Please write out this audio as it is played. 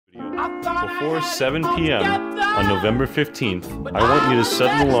before 7 p.m. on November 15th, I want you to set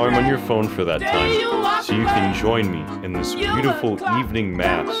an alarm on your phone for that time so you can join me in this beautiful evening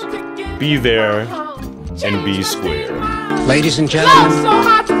mass. Be there and be square. Ladies and gentlemen,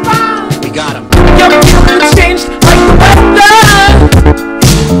 we got him.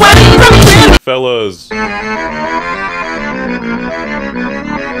 Fellas,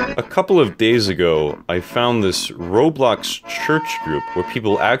 a couple of days ago, I found this Roblox church group where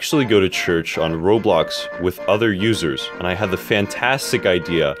people actually go to church on Roblox with other users, and I had the fantastic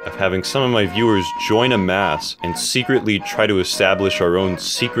idea of having some of my viewers join a mass and secretly try to establish our own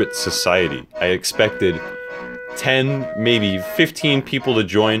secret society. I expected 10, maybe 15 people to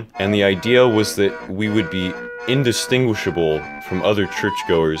join, and the idea was that we would be indistinguishable from other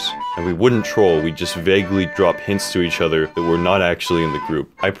churchgoers, and we wouldn't troll, we'd just vaguely drop hints to each other that we're not actually in the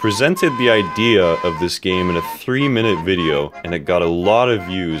group. I presented the idea of this game in a 3-minute video, and it got a lot of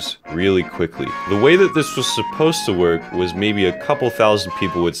views really quickly. The way that this was supposed to work was maybe a couple thousand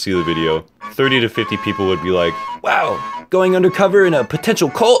people would see the video, 30 to 50 people would be like, "Wow, going undercover in a potential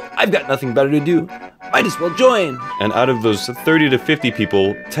cult? I've got nothing better to do. Might as well join." And out of those 30 to 50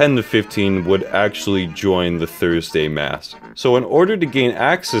 people, 10 to 15 would actually join the Thursday Mass. So in order to gain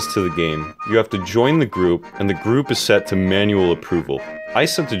access to the game, you have to join the group, and the group is set to manual approval. I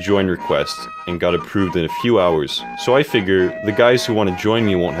sent a join request and got approved in a few hours, so I figure the guys who want to join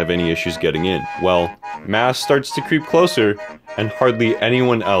me won't have any issues getting in. Well, Mass starts to creep closer, and hardly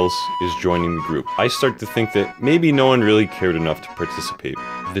anyone else is joining the group. I start to think that maybe no one really cared enough to participate.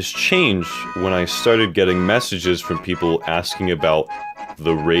 This changed when I started getting messages from people asking about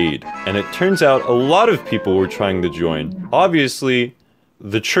the raid, and it turns out a lot of people were trying to join. Obviously,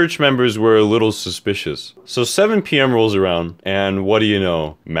 the church members were a little suspicious. So 7 p.m. rolls around, and what do you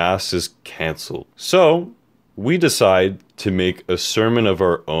know? Mass is cancelled. So, we decide to make a sermon of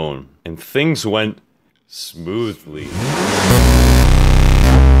our own, and things went smoothly.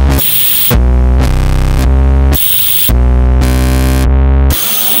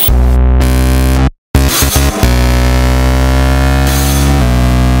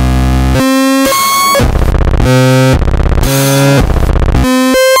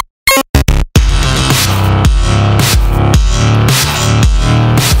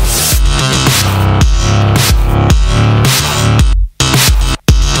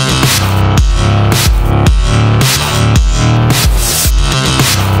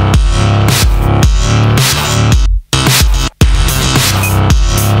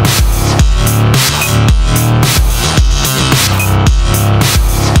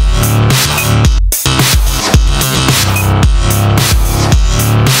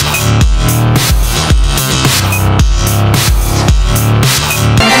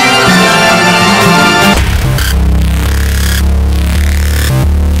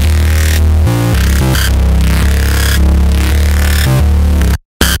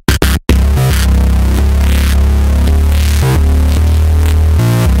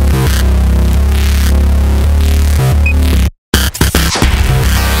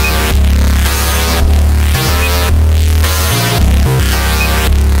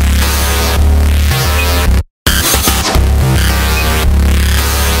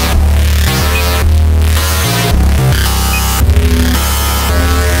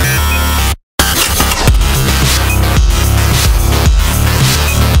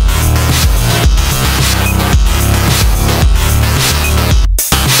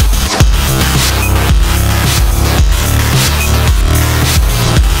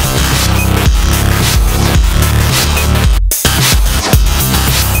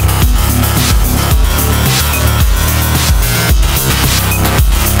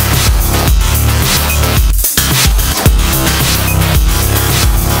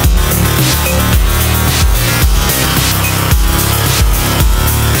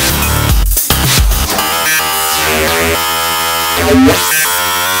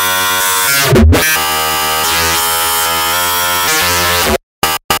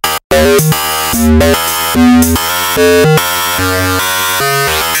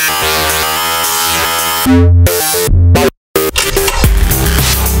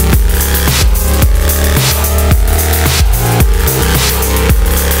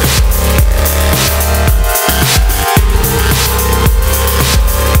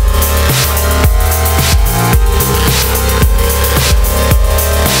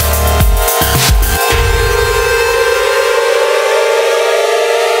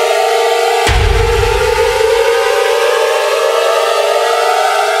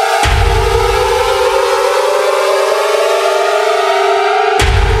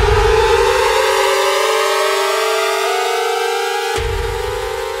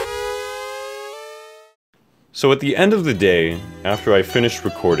 So at the end of the day, after I finished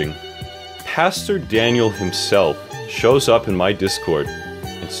recording, Pastor Daniel himself shows up in my Discord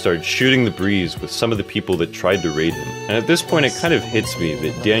and started shooting the breeze with some of the people that tried to raid him. And at this point it kind of hits me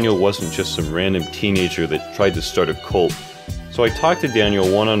that Daniel wasn't just some random teenager that tried to start a cult. So I talked to Daniel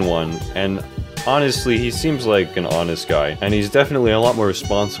one-on-one, and honestly, he seems like an honest guy, and he's definitely a lot more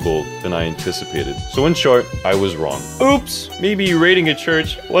responsible than I anticipated. So in short, I was wrong. Oops! Maybe raiding a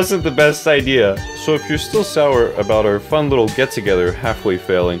church wasn't the best idea. So if you're still sour about our fun little get-together halfway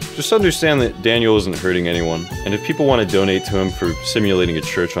failing, just understand that Daniel isn't hurting anyone, and if people want to donate to him for simulating a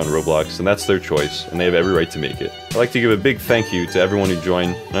church on Roblox, then that's their choice, and they have every right to make it. I'd like to give a big thank you to everyone who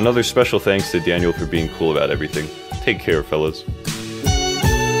joined, and another special thanks to Daniel for being cool about everything. Take care, fellas.